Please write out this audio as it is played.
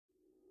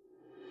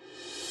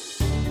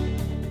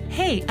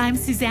Hey, I'm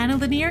Suzanna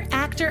Lanier,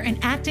 actor and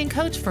acting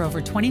coach for over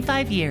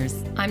 25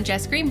 years. I'm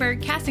Jess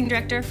Greenberg, casting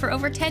director for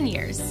over 10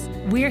 years.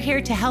 We're here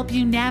to help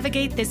you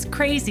navigate this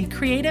crazy,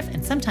 creative,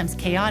 and sometimes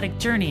chaotic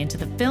journey into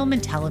the film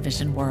and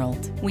television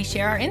world. We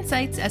share our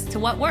insights as to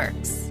what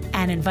works.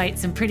 And invite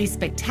some pretty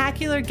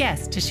spectacular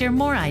guests to share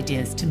more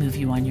ideas to move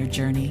you on your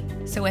journey.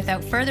 So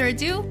without further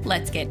ado,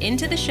 let's get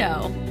into the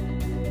show.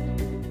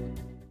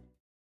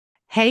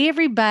 Hey,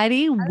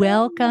 everybody. Hello.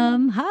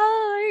 Welcome. Hi.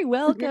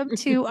 Welcome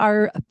to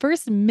our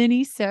first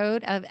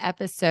mini-sode of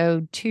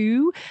episode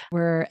 2.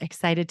 We're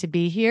excited to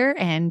be here.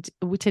 And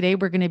today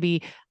we're going to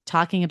be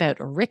talking about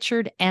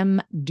Richard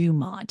M.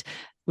 Dumont.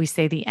 We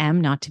say the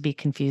M not to be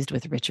confused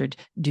with Richard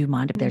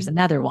Dumont. There's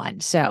another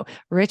one. So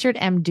Richard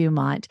M.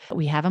 Dumont,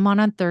 we have him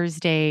on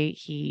Thursday.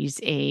 He's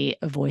a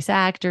voice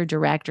actor,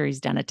 director. He's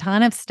done a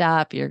ton of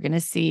stuff you're going to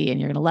see, and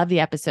you're going to love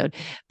the episode.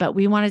 But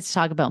we wanted to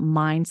talk about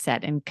mindset.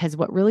 And because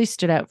what really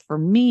stood out for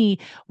me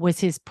was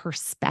his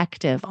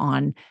perspective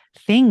on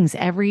things.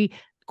 Every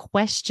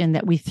question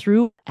that we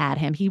threw at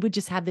him, he would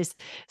just have this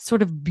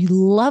sort of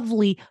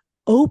lovely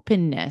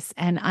openness.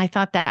 And I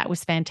thought that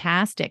was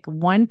fantastic.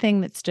 One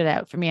thing that stood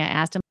out for me, I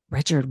asked him,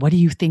 Richard, what do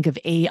you think of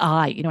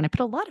AI? And I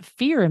put a lot of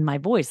fear in my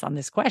voice on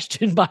this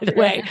question, by the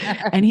way.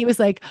 And he was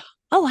like,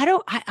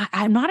 oh,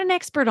 I'm not an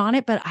expert on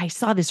it, but I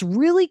saw this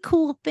really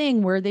cool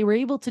thing where they were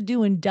able to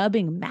do in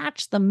dubbing,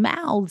 match the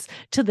mouths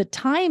to the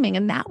timing.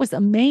 And that was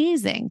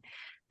amazing.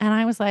 And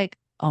I was like,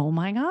 oh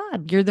my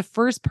God, you're the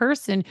first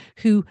person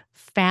who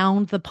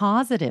found the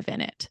positive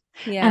in it.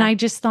 Yeah. And I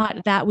just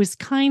thought that was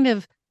kind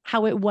of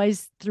how it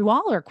was through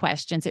all our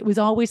questions. It was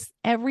always,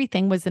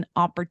 everything was an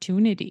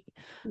opportunity,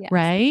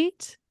 right?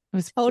 It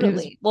was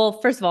totally. Well,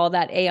 first of all,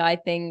 that AI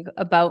thing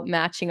about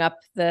matching up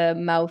the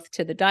mouth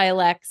to the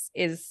dialects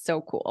is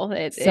so cool.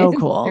 It's so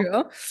cool.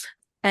 True.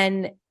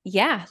 And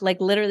yeah, like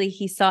literally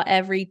he saw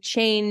every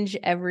change,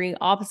 every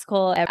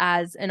obstacle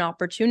as an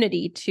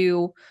opportunity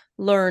to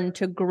learn,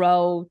 to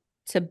grow,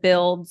 to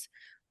build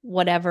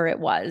whatever it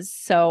was.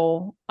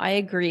 So I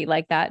agree,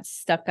 like that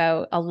stuck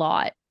out a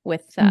lot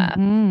with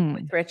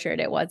Richard.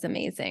 It was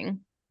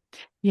amazing.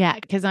 Yeah,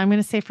 because I'm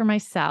going to say for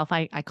myself,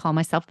 I call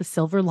myself the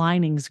silver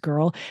linings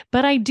girl,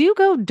 but I do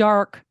go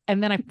dark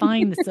and then I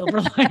find the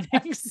silver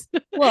linings.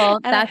 Well,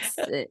 that's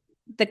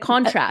the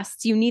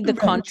contrast. You need the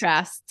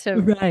contrast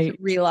to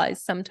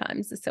realize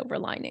sometimes the silver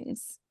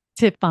linings.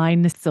 To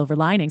find the silver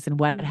linings and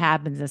what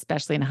happens,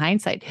 especially in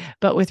hindsight.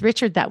 But with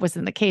Richard, that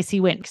wasn't the case. He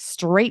went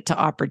straight to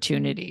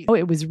opportunity.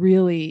 It was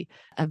really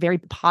a very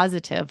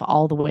positive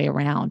all the way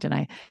around. And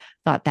I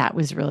thought that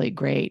was really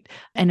great.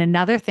 And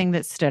another thing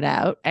that stood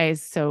out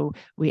is, so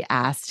we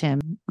asked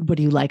him, what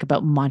do you like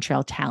about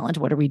Montreal talent?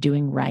 What are we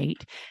doing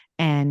right?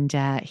 And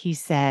he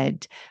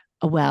said,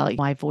 well,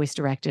 I voice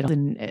directed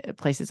in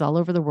places all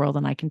over the world.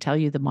 And I can tell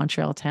you the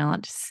Montreal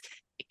talent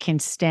can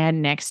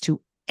stand next to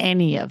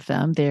any of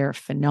them. They're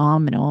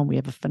phenomenal. And we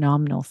have a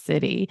phenomenal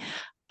city.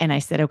 And I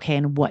said, okay,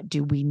 and what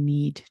do we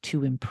need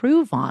to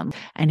improve on?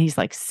 And he's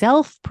like,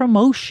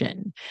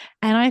 self-promotion.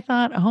 And I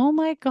thought, oh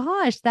my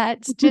gosh,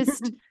 that's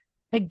just,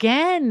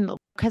 again,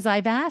 because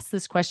I've asked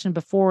this question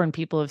before and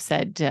people have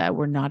said,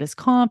 we're not as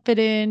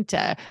confident.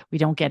 We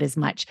don't get as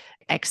much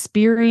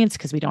experience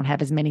because we don't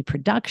have as many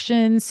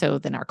productions. So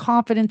then our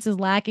confidence is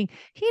lacking.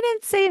 He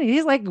didn't say anything.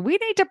 He's like, we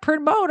need to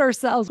promote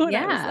ourselves. And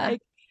I was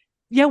like,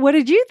 yeah, what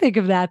did you think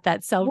of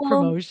that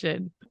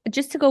self-promotion? Well,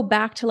 just to go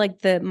back to like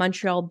the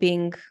Montreal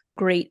being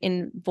great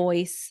in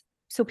voice,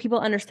 so people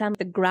understand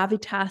the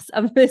gravitas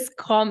of this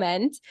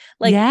comment.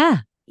 Like,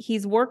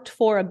 he's worked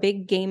for a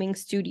big gaming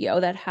studio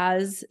that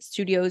has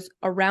studios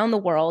around the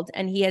world,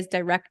 and he has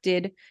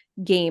directed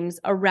games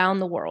around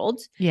the world.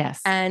 Yes.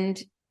 And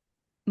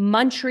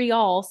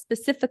Montreal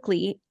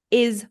specifically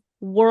is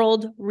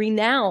world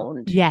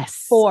renowned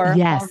for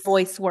our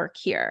voice work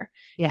here.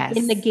 Yes.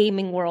 In the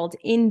gaming world,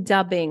 in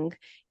dubbing,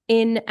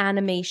 in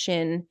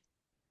animation,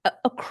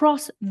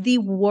 across the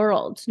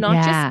world,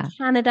 not just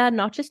Canada,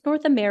 not just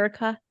North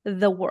America,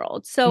 the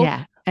world. So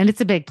and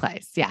it's a big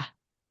place. Yeah.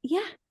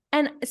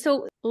 And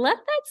so let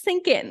that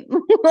sink in.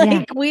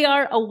 We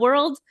are a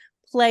world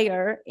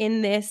player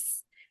in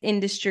this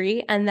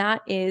industry, and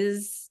that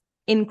is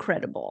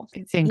incredible.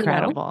 It's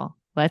incredible.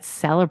 Let's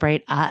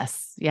celebrate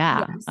us.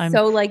 Yeah.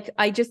 So like,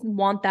 I just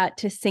want that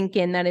to sink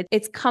in, that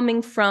it's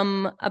coming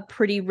from a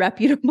pretty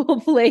reputable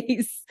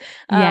place.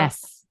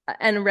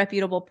 And a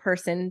reputable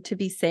person to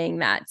be saying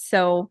that.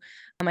 So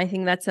I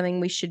think that's something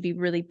we should be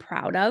really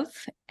proud of.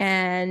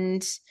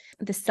 And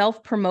the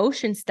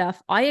self-promotion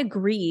stuff, I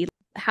agree.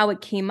 How it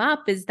came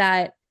up is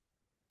that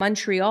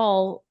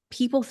Montreal,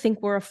 people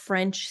think we're a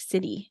French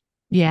city.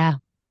 Yeah.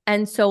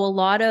 And so a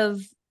lot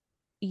of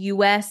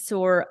US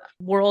or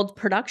world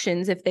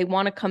productions, if they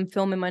want to come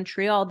film in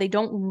Montreal, they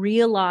don't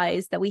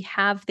realize that we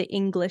have the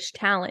English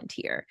talent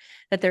here,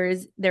 that there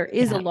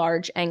is a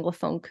large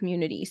Anglophone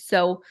community.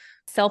 So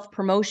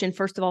self-promotion,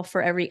 first of all,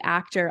 for every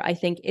actor, I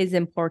think is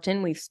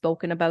important. We've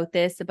spoken about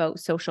this,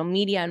 about social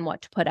media and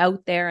what to put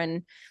out there.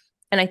 And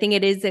And I think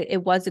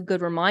it was a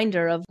good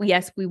reminder of,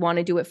 yes, we want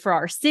to do it for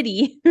our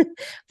city,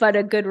 but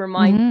a good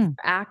reminder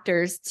for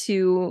actors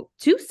to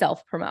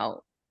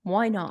self-promote.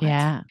 Why not?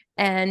 Yeah.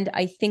 And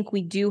I think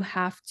we do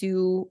have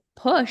to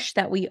push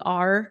that we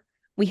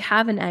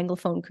have an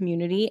Anglophone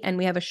community, and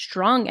we have a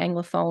strong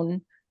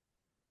Anglophone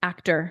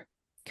actor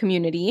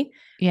community.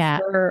 Yeah.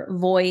 For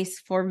voice,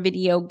 for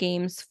video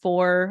games,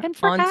 and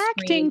for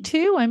acting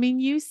too. I mean,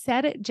 you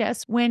said it,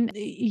 Jess, when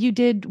you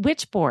did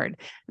Witchboard,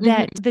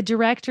 that the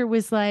director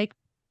was like,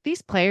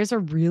 these players are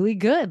really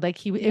good.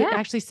 Like it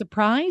actually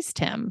surprised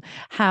him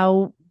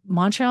how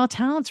Montreal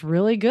talent's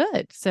really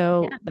good.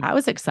 So that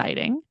was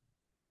exciting.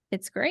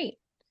 It's great.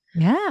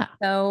 Yeah.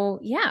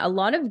 So a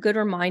lot of good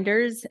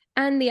reminders.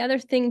 And the other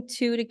thing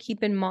too, to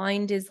keep in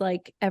mind is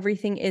like,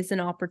 everything is an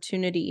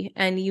opportunity,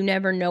 and you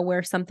never know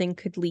where something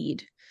could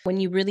lead. When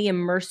you really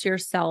immerse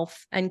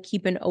yourself and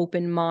keep an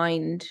open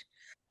mind,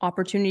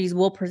 opportunities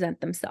will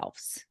present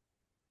themselves.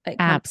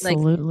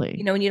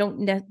 Absolutely. And you don't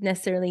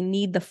necessarily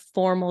need the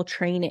formal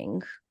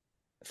training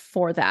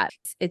for that.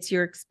 It's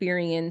your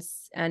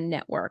experience and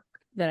network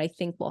that I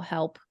think will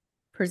help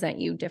present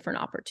you different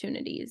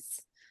opportunities.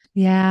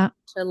 Yeah.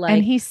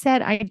 And he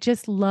said, I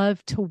just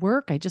love to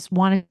work. I just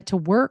wanted to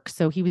work.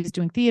 So he was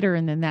doing theater.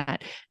 And then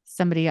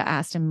somebody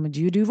asked him, would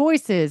you do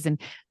voices? And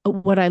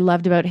what I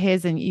loved about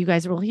his, and you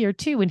guys will hear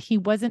too, and he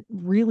wasn't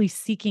really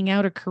seeking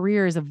out a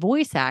career as a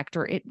voice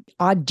actor. It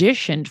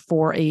auditioned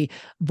for a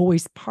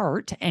voice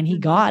part and he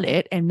got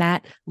it. And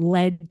that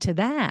led to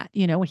that.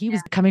 He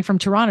was coming from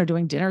Toronto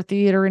doing dinner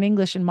theater in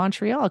English in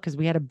Montreal because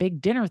we had a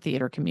big dinner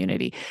theater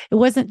community. It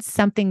wasn't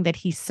something that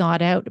he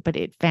sought out, but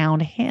it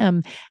found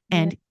him.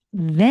 And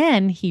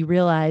then he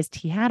realized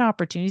he had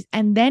opportunities,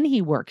 and then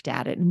he worked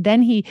at it. And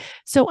then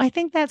so I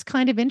think that's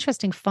kind of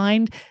interesting.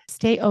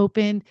 Stay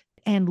open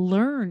and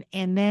learn,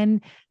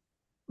 and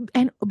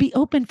be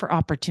open for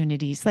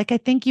opportunities. Like, I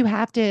think you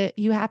have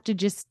to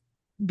just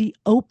be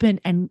open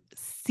and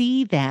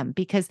see them,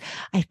 because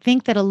I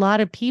think that a lot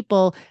of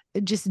people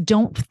just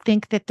don't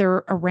think that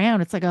they're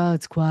around. It's like, oh,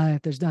 it's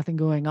quiet, there's nothing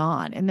going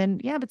on. And then,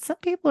 but some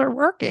people are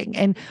working,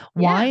 and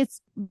why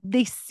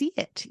they see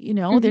it,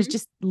 there's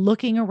just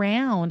looking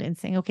around and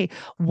saying, okay,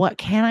 what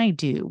can I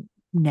do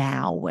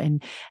now?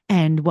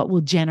 And what will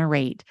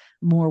generate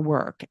more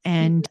work,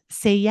 and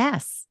say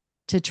yes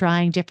to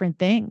trying different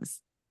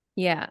things.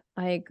 Yeah,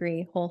 I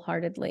agree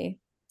wholeheartedly.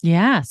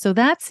 Yeah. So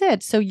that's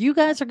it. So you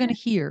guys are going to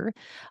hear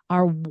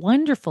our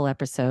wonderful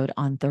episode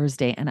on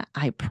Thursday. And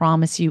I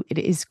promise you, it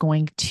is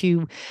going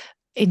to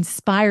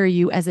inspire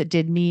you as it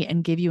did me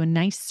and give you a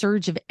nice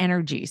surge of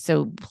energy.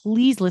 So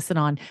please listen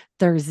on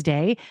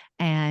Thursday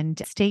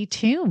and stay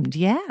tuned.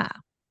 Yeah.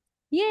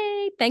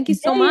 Yay. Thank you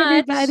so much,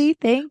 everybody.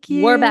 Thank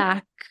you. We're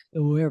back.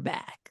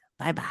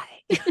 Bye-bye.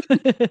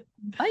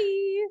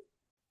 Bye.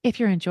 If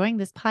you're enjoying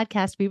this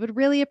podcast, we would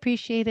really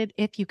appreciate it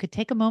if you could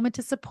take a moment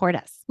to support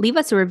us. Leave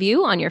us a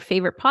review on your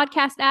favorite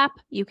podcast app.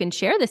 You can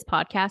share this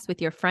podcast with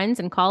your friends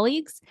and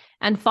colleagues,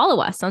 and follow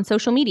us on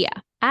social media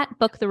at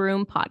Book the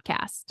Room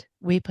Podcast.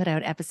 We put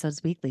out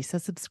episodes weekly, so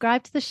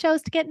subscribe to the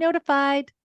shows to get notified.